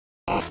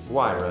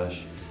Why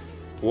Rush?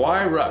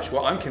 Why Rush?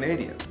 Well, I'm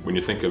Canadian. When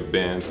you think of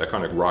bands,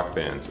 iconic rock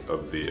bands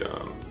of the,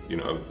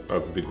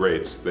 of the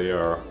greats, they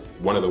are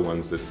one of the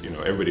ones that,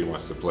 everybody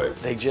wants to play.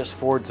 They just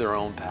forged their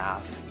own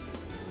path.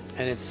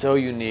 And it's so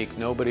unique,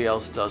 nobody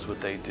else does what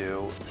they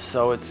do.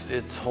 So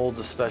it holds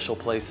a special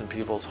place in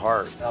people's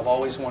heart. I've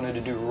always wanted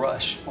to do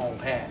Rush on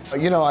Pan.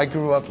 I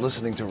grew up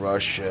listening to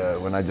Rush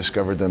when I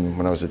discovered them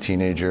when I was a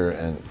teenager,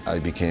 and I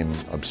became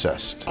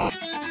obsessed.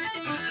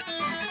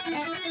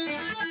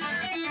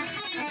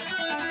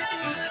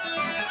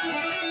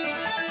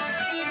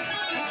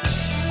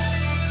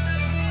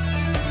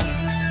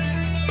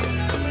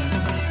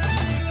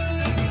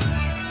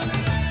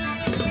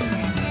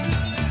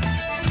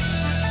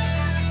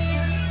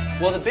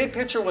 Well, the big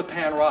picture with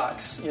Pan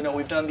Rocks,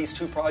 we've done these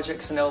 2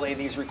 projects in LA,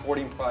 these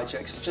recording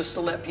projects, just to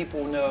let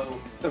people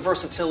know the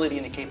versatility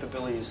and the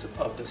capabilities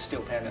of the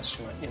steel pan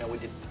instrument. We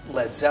did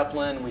Led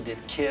Zeppelin, we did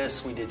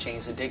Kiss, we did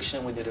Jane's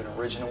Addiction, we did an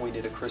original, we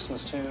did a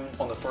Christmas tune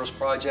on the first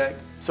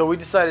project. So we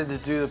decided to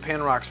do the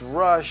Pan Rocks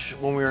Rush.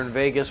 When we were in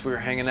Vegas, we were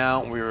hanging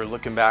out and we were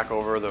looking back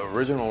over the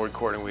original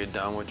recording we had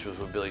done, which was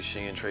with Billy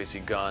Sheehan,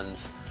 Tracy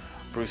Guns,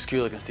 Bruce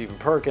Kulick and Stephen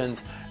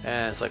Perkins,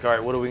 and it's like, all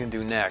right, what are we gonna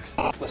do next?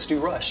 Let's do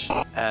Rush.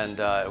 And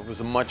it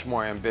was a much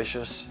more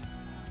ambitious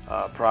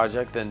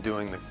project than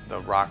doing the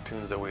rock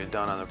tunes that we had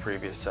done on the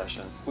previous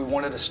session. We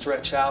wanted to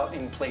stretch out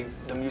and play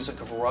the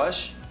music of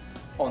Rush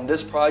on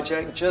this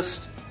project,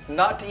 just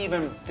not to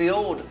even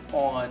build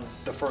on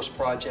the first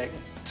project,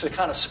 to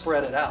kind of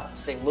spread it out.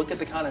 Say, look at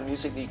the kind of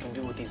music that you can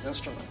do with these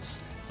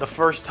instruments. The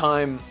first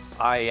time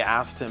I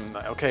asked him,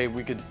 okay,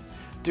 we could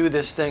do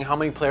this thing, how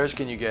many players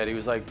can you get? He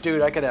was like,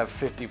 dude, I could have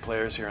 50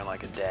 players here in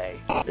like a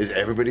day. Is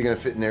everybody going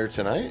to fit in there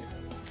tonight?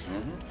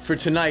 For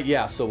tonight,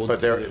 yeah. So we'll.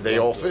 But they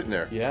all fit in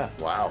there? Yeah.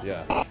 Wow.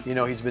 Yeah.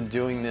 He's been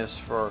doing this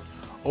for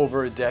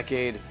over a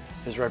decade.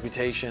 His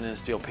reputation in the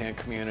steel pan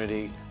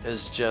community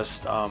is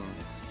just,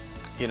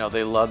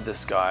 they love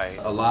this guy.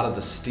 A lot of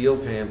the steel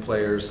pan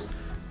players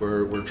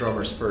were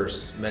drummers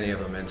first, many of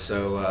them, and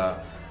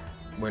so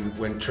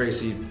when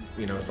Tracy,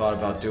 thought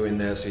about doing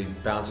this, he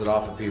bounced it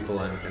off of people,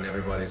 and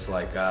everybody's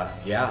like,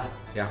 yeah,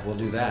 we'll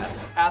do that.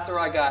 After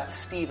I got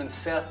Steve and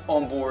Seth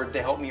on board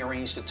to help me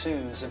arrange the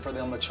tunes and for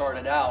them to chart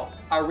it out,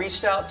 I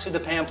reached out to the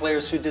pan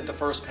players who did the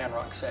first Pan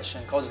Rock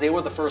session, because they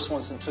were the first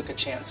ones that took a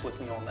chance with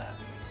me on that.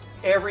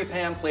 Every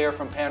pan player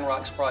from Pan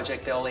Rock's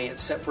Project LA,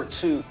 except for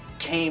 2,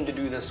 came to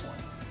do this one.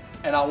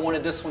 And I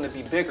wanted this one to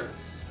be bigger.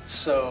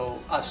 So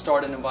I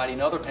started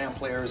inviting other pan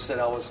players that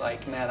I was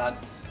like, man,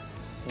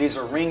 these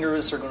are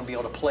ringers, they're going to be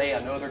able to play. I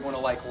know they're going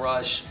to like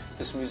Rush.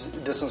 This one's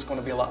going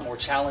to be a lot more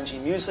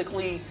challenging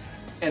musically,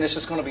 and it's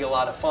just going to be a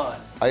lot of fun.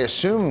 I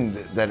assumed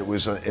that it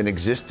was an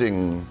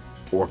existing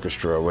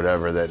orchestra or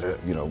whatever that,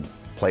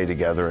 play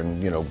together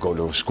and, go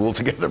to school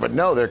together. But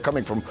no, they're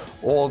coming from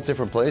all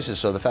different places.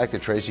 So the fact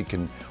that Tracy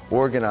can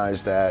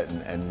organize that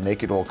and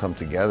make it all come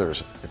together,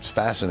 it's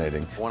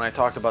fascinating. When I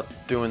talked about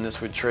doing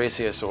this with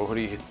Tracy, I said, well, who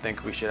do you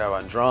think we should have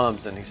on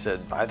drums? And he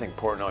said, I think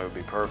Portnoy would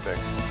be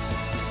perfect.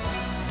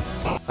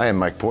 I am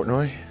Mike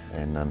Portnoy,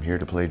 and I'm here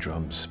to play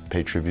drums.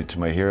 Pay tribute to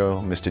my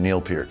hero, Mr. Neil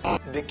Peart.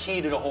 The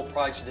key to the whole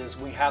project is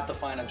we have to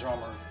find a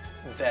drummer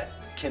that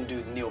can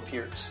do Neil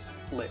Peart's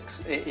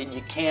licks.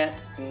 You can't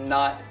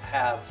not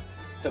have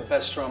the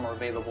best drummer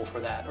available for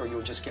that, or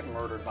you'll just get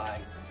murdered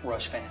by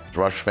Rush fans.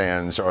 Rush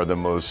fans are the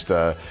most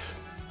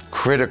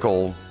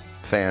critical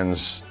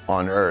fans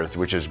on earth,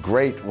 which is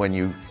great when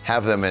you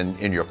have them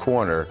in your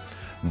corner,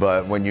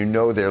 but when you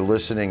know they're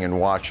listening and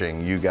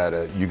watching, you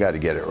gotta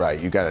get it right.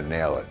 You gotta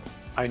nail it.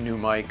 I knew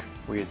Mike.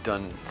 We had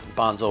done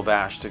Bonzo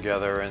Bash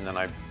together, and then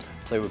I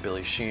played with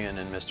Billy Sheehan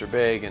and Mr.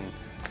 Big, and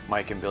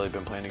Mike and Billy had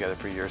been playing together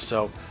for years.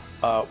 So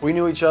we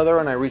knew each other,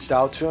 and I reached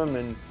out to him,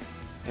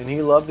 and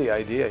he loved the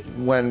idea.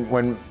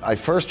 When I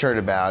first heard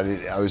about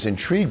it, I was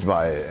intrigued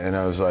by it, and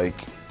I was like,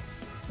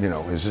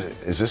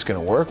 is this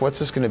going to work? What's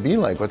this going to be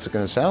like? What's it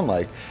going to sound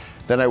like?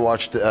 Then I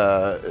watched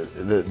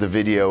the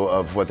video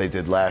of what they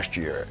did last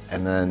year,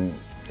 and then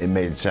it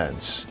made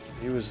sense.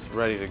 He was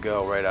ready to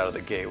go right out of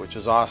the gate, which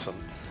is awesome.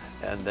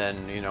 And then,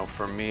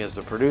 for me as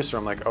the producer,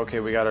 I'm like, okay,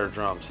 we got our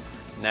drums.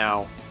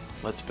 Now,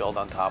 let's build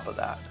on top of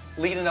that.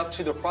 Leading up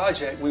to the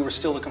project, we were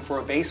still looking for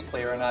a bass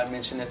player, and I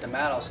mentioned it to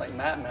Matt. I was like,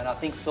 Matt, man, I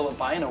think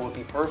Bynoe would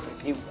be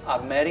perfect.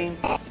 I've met him.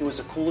 He was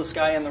the coolest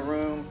guy in the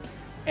room,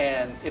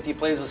 and if he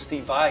plays with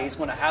Steve Vai, he's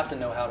going to have to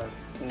know how to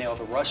nail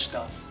the Rush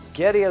stuff.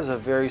 Geddy has a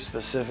very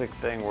specific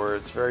thing where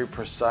it's very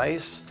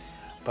precise,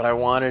 but I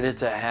wanted it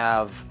to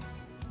have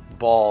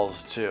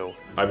balls too.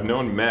 I've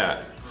known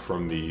Matt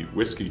from the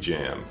Whiskey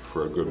Jam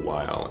for a good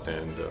while,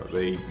 and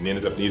they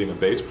ended up needing a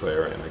bass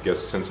player, and I guess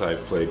since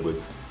I've played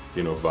with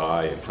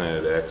Vai and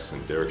Planet X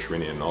and Derek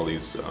Sherinian and all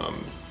these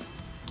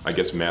I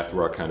guess math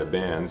rock kind of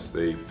bands,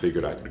 they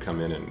figured I could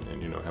come in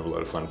and have a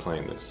lot of fun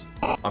playing this.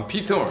 I'm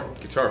Pete Thorn,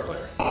 guitar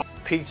player.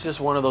 Pete's just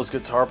one of those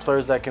guitar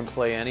players that can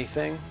play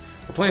anything.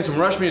 We're playing some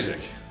Rush music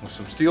with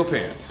some steel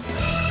pans.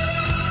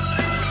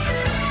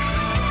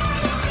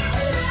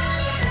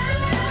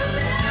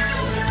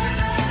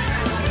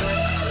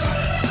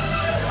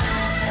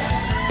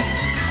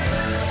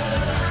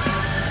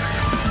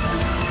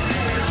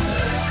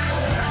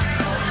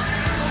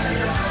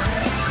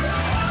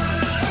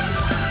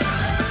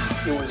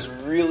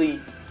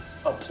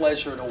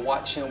 pleasure to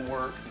watch him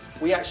work.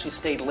 We actually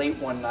stayed late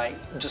one night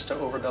just to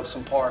overdub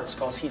some parts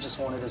because he just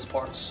wanted his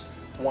parts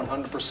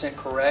 100%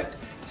 correct.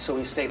 So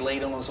he stayed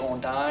late on his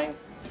own dime,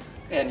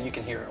 and you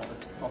can hear it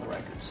on the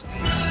records.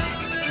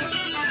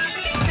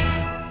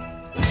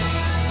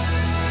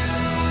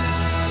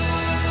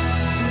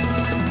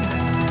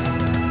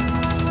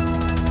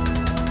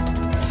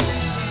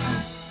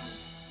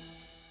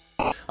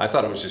 I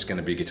thought it was just going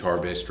to be guitar,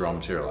 bass,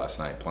 drums here last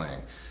night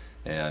playing.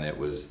 And it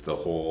was the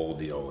whole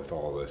deal with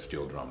all the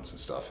steel drums and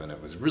stuff. And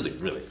it was really,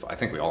 really fun. I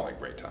think we all had a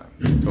great time.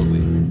 Totally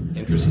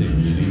interesting,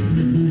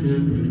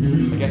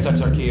 unique. I guess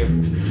that's our cue.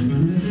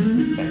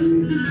 Thanks,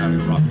 man. Time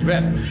to rock. You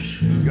bet.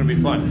 It's going to be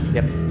fun.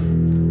 Yep.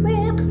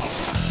 Rock!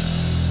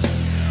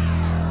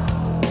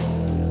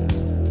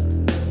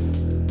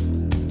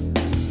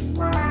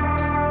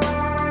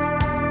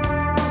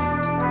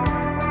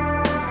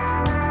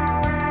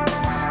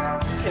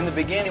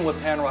 Beginning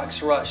with Pan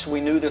Rock's Rush,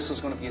 we knew this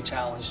was going to be a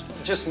challenge,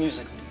 just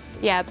musically.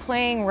 Yeah,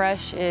 playing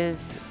Rush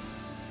is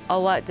a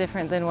lot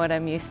different than what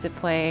I'm used to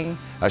playing.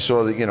 I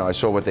saw that, I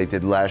saw what they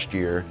did last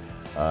year.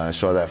 I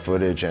saw that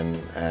footage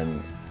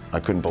and I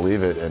couldn't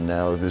believe it. And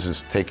now this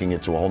is taking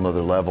it to a whole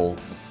nother level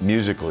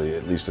musically,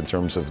 at least in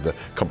terms of the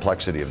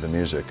complexity of the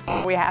music.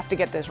 We have to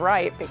get this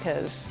right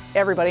because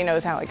everybody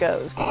knows how it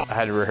goes. I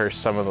had to rehearse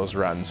some of those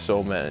runs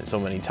so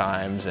many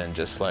times, and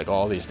just like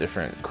all these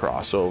different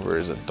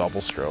crossovers and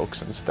double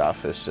strokes and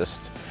stuff. It's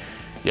just,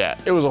 yeah,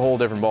 it was a whole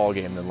different ball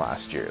game than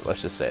last year,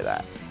 let's just say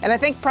that. And I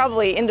think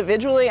probably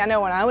individually, I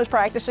know when I was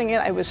practicing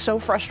it, it was so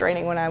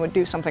frustrating when I would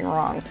do something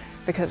wrong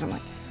because I'm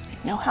like,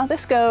 I know how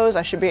this goes,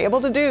 I should be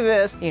able to do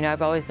this.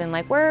 I've always been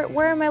like, where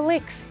are my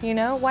licks?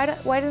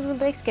 Why do the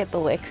licks get the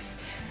licks?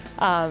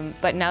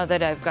 But now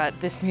that I've got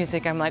this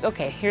music, I'm like,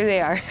 okay, here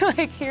they are.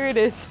 Like, here it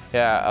is.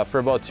 Yeah, for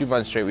about 2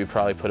 months straight, we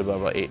probably put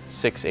about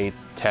 6, 8,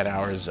 10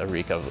 hours a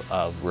week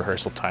of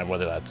rehearsal time,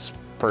 whether that's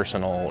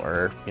personal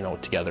or,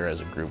 together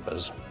as a group,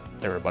 as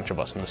there were a bunch of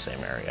us in the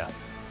same area.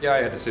 Yeah, I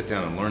had to sit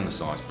down and learn the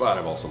songs, but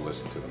I've also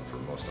listened to them for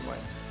most of my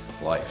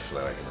life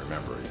that I can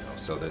remember,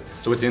 so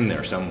it's in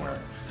there somewhere.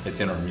 It's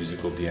in our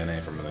musical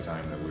DNA from the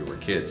time that we were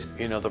kids.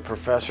 The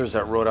professors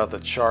that wrote out the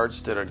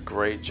charts did a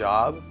great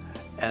job,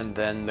 and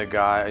then the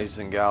guys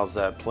and gals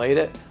that played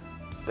it,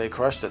 they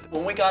crushed it.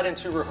 When we got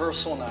into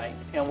rehearsal night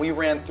and we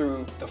ran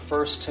through the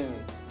first tune,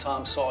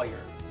 Tom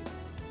Sawyer,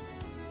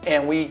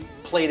 and we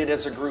played it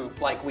as a group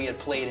like we had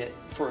played it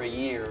for a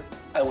year,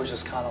 I was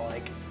just kind of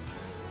like,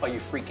 are you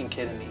freaking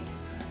kidding me?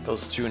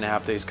 Those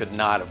 2.5 days could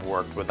not have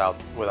worked without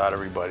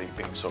everybody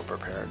being so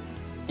prepared.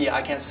 Yeah,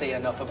 I can't say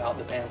enough about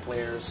the band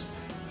players.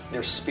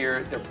 Their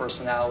spirit, their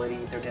personality,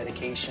 their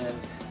dedication,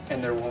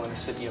 and their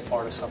willingness to be a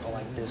part of something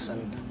like this.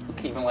 And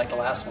even like the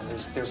last one,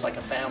 there's like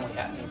a family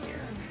happening here.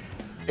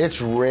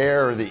 It's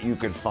rare that you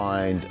could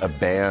find a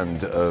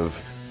band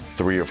of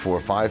 3 or 4 or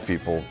 5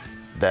 people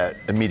that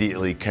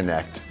immediately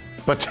connect.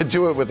 But to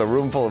do it with a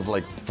room full of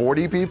like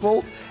 40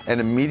 people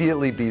and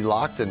immediately be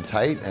locked and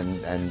tight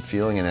and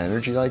feeling an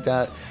energy like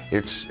that,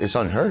 it's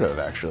unheard of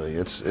actually.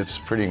 It's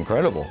pretty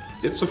incredible.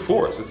 It's a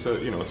force. It's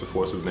a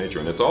force of nature,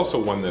 and it's also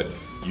one that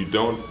you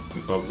don't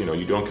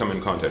come in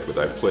contact with.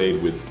 I've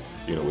played with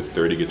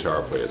 30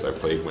 guitar players. I've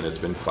played when it's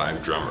been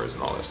 5 drummers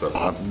and all that stuff.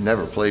 I've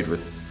never played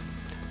with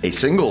a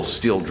single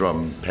steel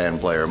drum pan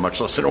player,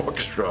 much less an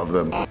orchestra of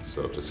them.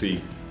 So to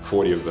see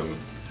 40 of them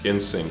in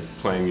sync,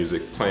 playing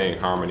music, playing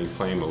harmony,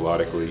 playing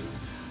melodically,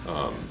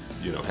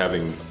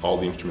 having all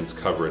the instruments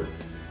covered,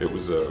 it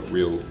was a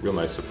real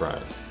nice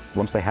surprise.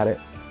 Once they had it,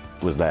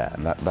 was there,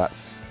 and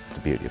that's the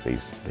beauty of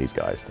these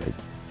guys.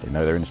 They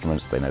know their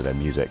instruments, they know their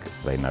music,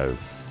 they know,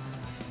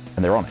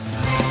 and they're on it.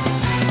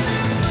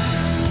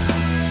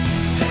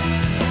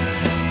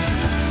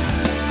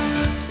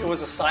 It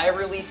was a sigh of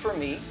relief for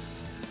me,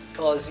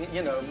 because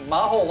my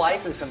whole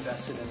life is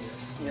invested in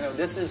this.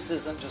 This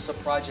isn't just a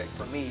project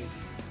for me.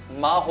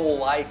 My whole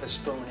life is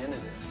thrown into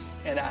this,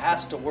 and it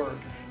has to work.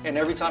 And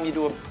every time you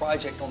do a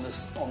project on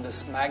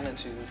this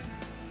magnitude,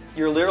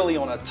 you're literally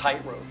on a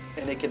tightrope,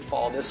 and it could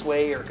fall this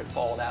way or it could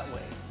fall that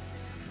way,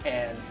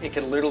 and it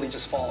could literally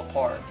just fall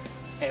apart.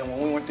 And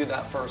when we went through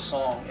that first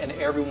song, and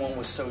everyone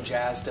was so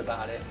jazzed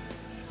about it,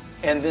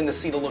 and then to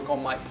see the look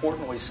on Mike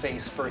Portnoy's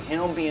face for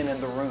him being in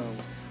the room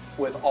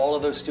with all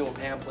of those steel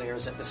pan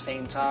players at the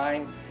same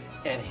time,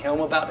 and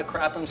him about to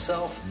crap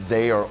himself.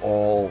 They are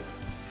all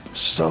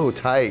so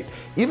tight.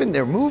 Even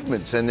their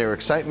movements and their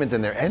excitement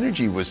and their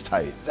energy was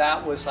tight.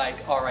 That was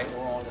like, all right,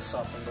 we're on to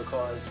something,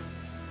 because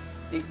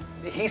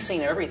he's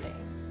seen everything.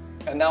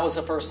 And that was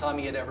the first time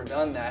he had ever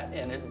done that,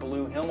 and it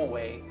blew him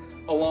away,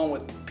 along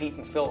with Pete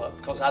and Philip,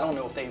 because I don't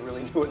know if they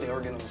really knew what they were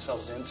getting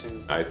themselves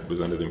into. I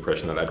was under the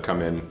impression that I'd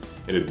come in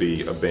and it'd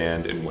be a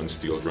band and one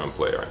steel drum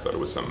player. I thought it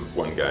was some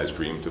one guy's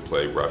dream to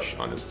play Rush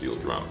on a steel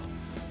drum.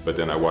 But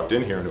then I walked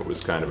in here and it was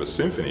kind of a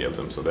symphony of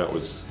them, so that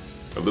was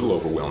a little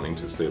overwhelming,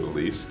 to say the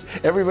least.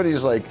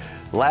 Everybody's like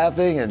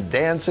laughing and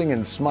dancing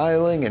and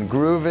smiling and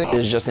grooving.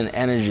 There's just an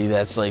energy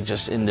that's like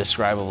just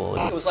indescribable.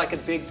 It was like a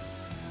big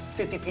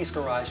 50-piece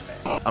garage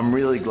band. I'm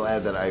really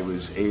glad that I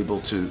was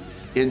able to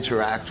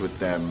interact with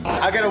them.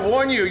 I gotta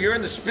warn you, you're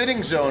in the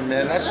spitting zone,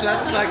 man. That's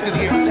like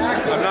the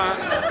exact.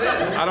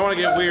 I don't want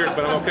to get weird,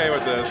 but I'm okay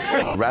with this.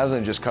 Rather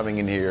than just coming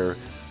in here,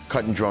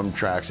 cutting drum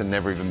tracks and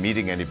never even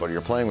meeting anybody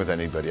or playing with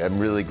anybody, I'm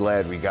really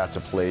glad we got to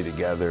play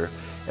together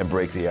and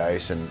break the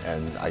ice,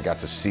 and I got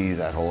to see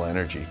that whole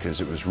energy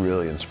because it was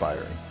really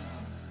inspiring.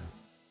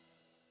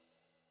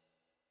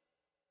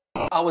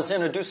 I was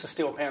introduced to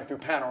steel pan through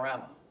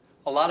Panorama.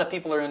 A lot of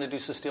people are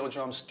introduced to steel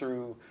drums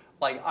through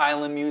like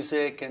island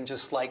music and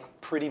just like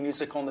pretty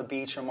music on the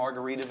beach or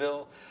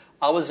Margaritaville.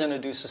 I was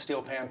introduced to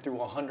steel pan through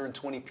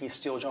 120-piece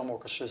steel drum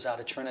orchestras out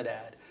of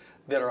Trinidad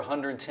that are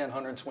 110,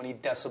 120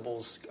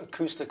 decibels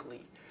acoustically.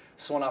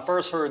 So when I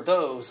first heard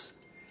those,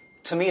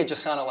 to me it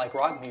just sounded like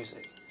rock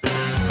music.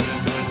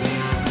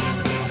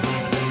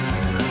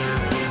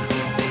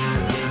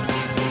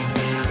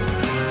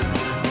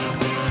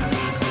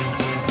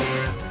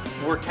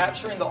 We're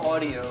capturing the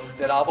audio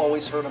that I've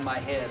always heard in my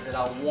head that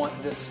I want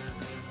these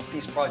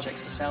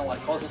projects to sound like,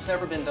 because it's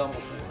never been done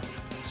before.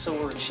 So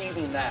we're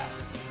achieving that.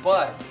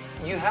 But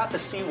you have to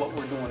see what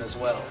we're doing as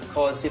well,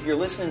 because if you're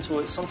listening to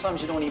it,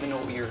 sometimes you don't even know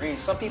what you're hearing.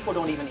 Some people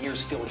don't even hear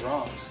steel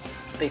drums.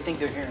 They think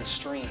they're hearing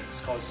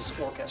strings, because it's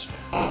orchestra.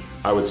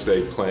 I would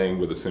say playing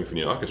with a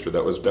symphony orchestra,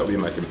 that would be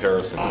my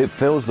comparison. It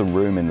fills the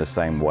room in the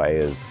same way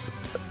as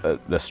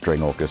the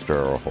string orchestra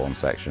or a horn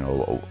section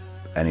or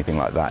anything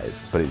like that is.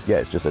 But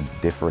it's just a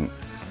different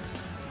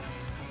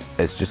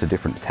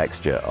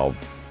texture of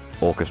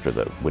orchestra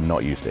that we're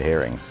not used to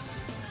hearing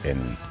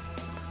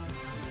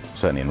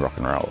certainly in rock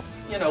and roll.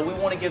 You know, we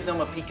want to give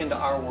them a peek into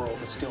our world,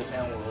 the steel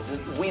pan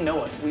world. We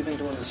know it. We've been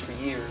doing this for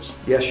years.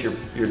 Yes,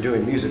 you're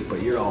doing music,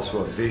 but you're also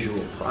a visual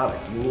product.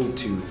 You need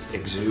to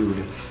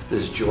exude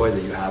this joy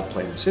that you have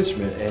playing this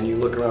instrument, and you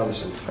look around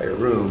this entire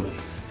room,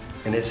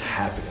 and it's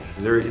happening.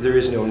 There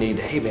is no need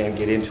to, hey man,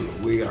 get into it.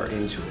 We are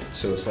into it.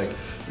 So it's like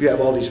you have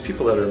all these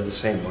people that are of the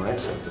same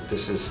mindset that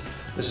this is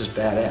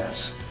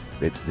badass.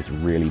 It's this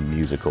really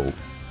musical,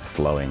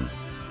 flowing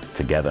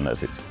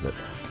togetherness.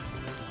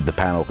 The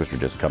pan orchestra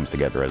just comes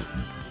together as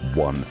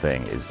one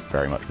thing, is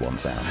very much one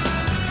sound.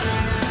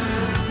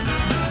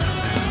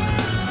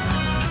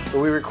 So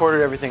we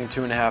recorded everything in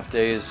 2.5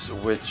 days,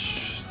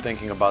 which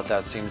thinking about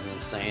that seems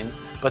insane.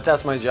 But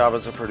that's my job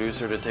as a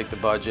producer, to take the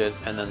budget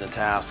and then the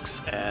tasks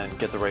and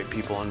get the right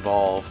people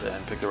involved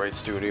and pick the right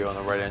studio and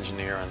the right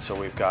engineer. And so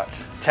we've got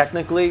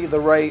technically the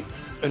right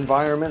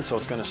environment, so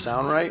it's going to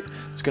sound right.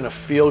 It's going to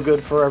feel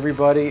good for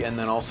everybody. And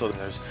then also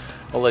there's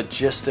a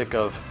logistic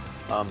of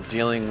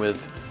dealing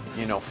with,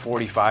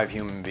 45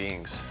 human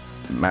beings.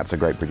 Matt's a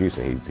great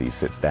producer. He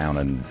sits down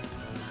and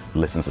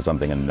listens to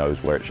something and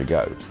knows where it should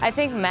go. I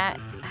think Matt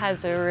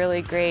has a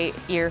really great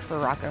ear for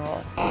rock and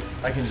roll.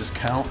 I can just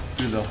count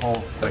through the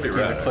whole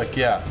click.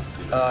 Yeah.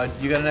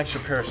 You got an extra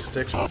pair of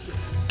sticks?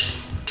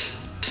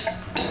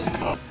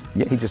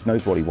 Yeah, he just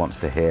knows what he wants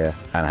to hear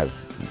and has,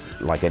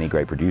 like any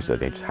great producer,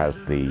 he just has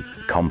the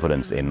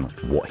confidence in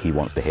what he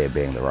wants to hear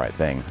being the right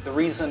thing. The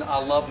reason I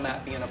love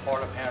Matt being a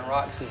part of Pan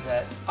Rocks is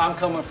that I'm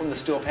coming from the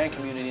steel pan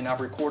community and I've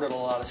recorded a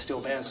lot of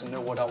steel bands and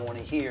know what I want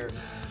to hear.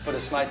 But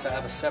it's nice to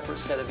have a separate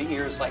set of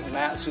ears like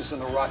Matt's, who's in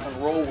the rock and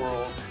roll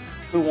world,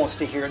 who wants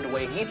to hear it the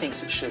way he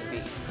thinks it should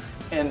be.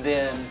 And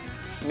then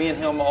me and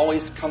him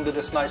always come to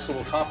this nice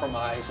little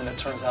compromise, and it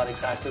turns out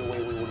exactly the way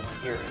we would want to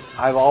hear it.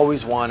 I've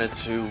always wanted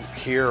to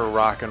hear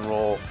rock and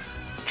roll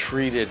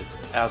treated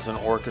as an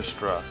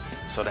orchestra,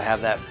 so to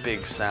have that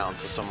big sound.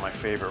 So some of my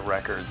favorite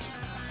records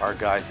are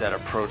guys that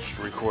approached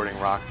recording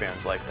rock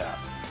bands like that.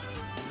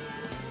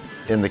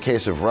 In the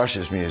case of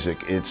Rush's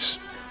music, it's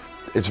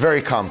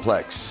very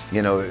complex.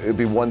 It'd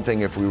be one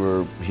thing if we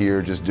were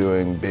here just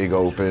doing big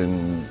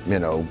open,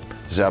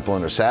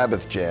 Zeppelin or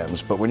Sabbath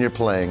jams, but when you're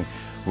playing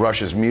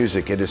Rush's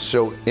music, it is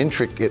so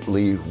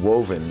intricately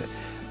woven.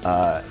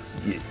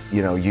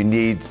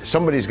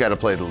 Somebody's got to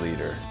play the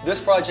leader. This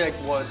project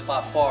was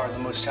by far the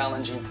most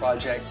challenging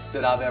project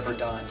that I've ever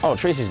done. Oh,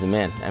 Tracy's the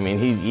man. I mean,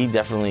 he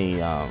definitely,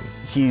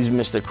 he's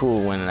Mr.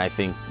 Cool when I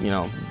think,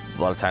 a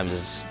lot of times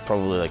it's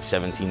probably like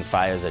 17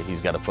 fires that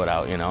he's got to put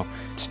out,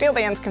 Steel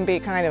bands can be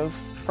kind of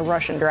a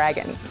Russian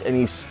dragon.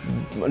 And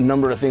a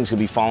number of things could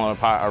be falling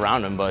apart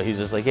around him, but he's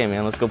just like, hey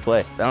man, let's go play.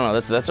 I don't know,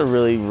 that's a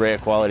really rare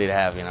quality to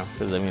have,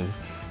 because I mean,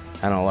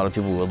 I know a lot of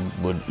people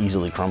would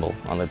easily crumble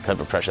on the type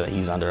of pressure that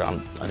he's under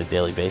on a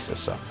daily basis.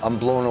 So I'm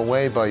blown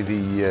away by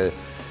the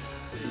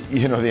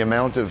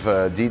amount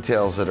of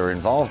details that are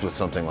involved with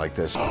something like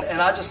this. And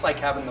I just like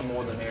having the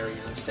more the merrier.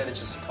 Instead of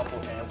just a couple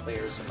of band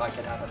players, if I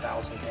could have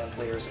 1,000 band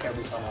players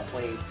every time I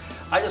played.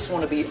 I just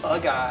want to be a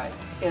guy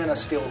in a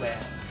steel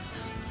band.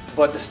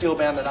 But the steel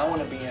band that I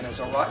want to be in is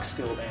a rock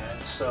steel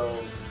band.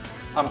 So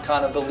I'm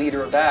kind of the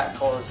leader of that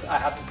because I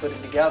have to put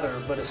it together.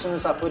 But as soon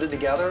as I put it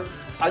together,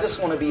 I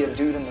just want to be a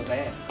dude in the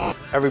band.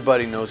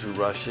 Everybody knows who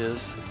Rush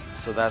is,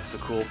 so that's the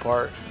cool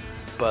part.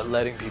 But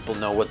letting people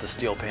know what the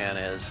steel pan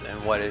is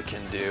and what it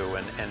can do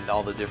and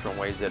all the different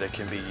ways that it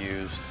can be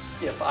used.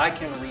 If I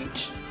can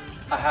reach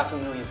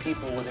 500,000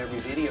 people with every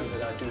video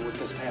that I do with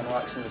this Pan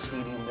Rocks in this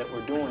medium that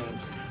we're doing,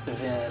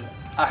 then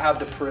I have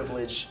the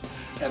privilege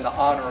and the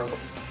honor of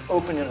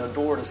opening a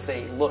door to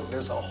say, look,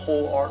 there's a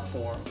whole art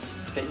form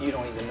that you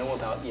don't even know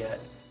about yet.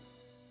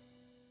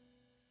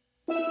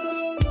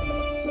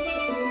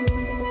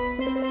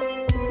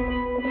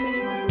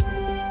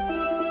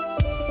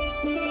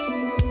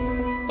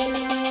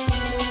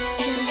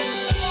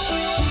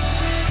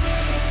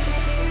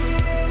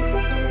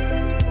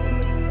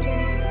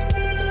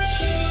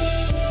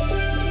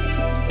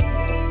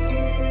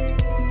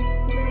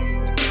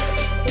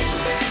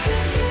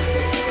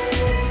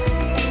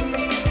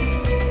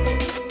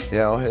 You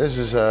know, this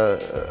is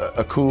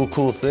a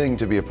cool thing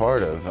to be a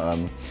part of.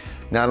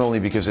 Not only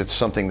because it's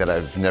something that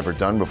I've never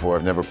done before,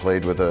 I've never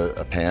played with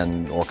a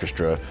pan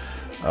orchestra.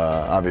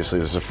 Obviously,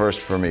 this is a first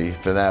for me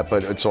for that,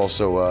 but it's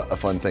also a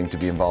fun thing to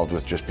be involved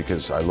with just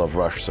because I love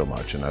Rush so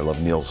much and I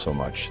love Neil so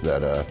much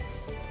that,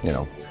 you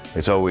know,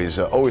 it's always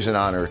an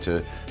honor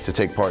to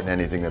take part in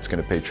anything that's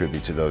going to pay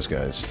tribute to those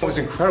guys. It was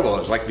incredible. It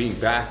was like being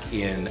back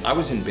I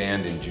was in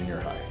band in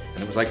junior high,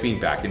 and it was like being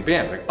back in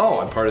band. Like, oh,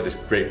 I'm part of this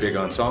great big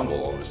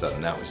ensemble all of a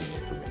sudden. That was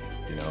unique for me.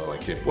 You know,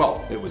 like, it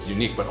was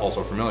unique, but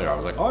also familiar. I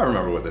was like, oh, I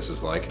remember what this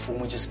is like. When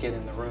we just get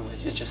in the room,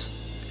 it's just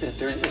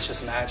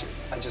magic.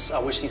 I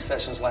wish these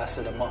sessions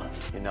lasted a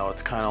month. You know,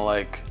 it's kind of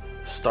like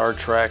Star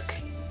Trek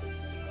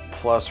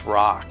plus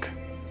rock.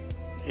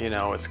 You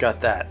know, it's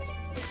got that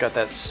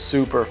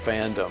super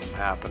fandom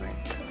happening,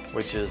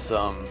 which is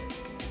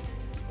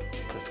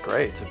it's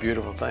great. It's a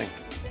beautiful thing.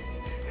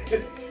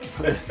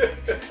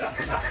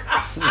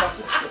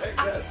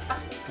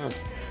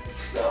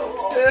 So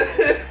awesome.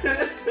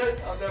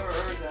 I've never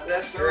heard that.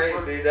 That's great,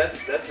 dude.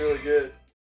 That's really good.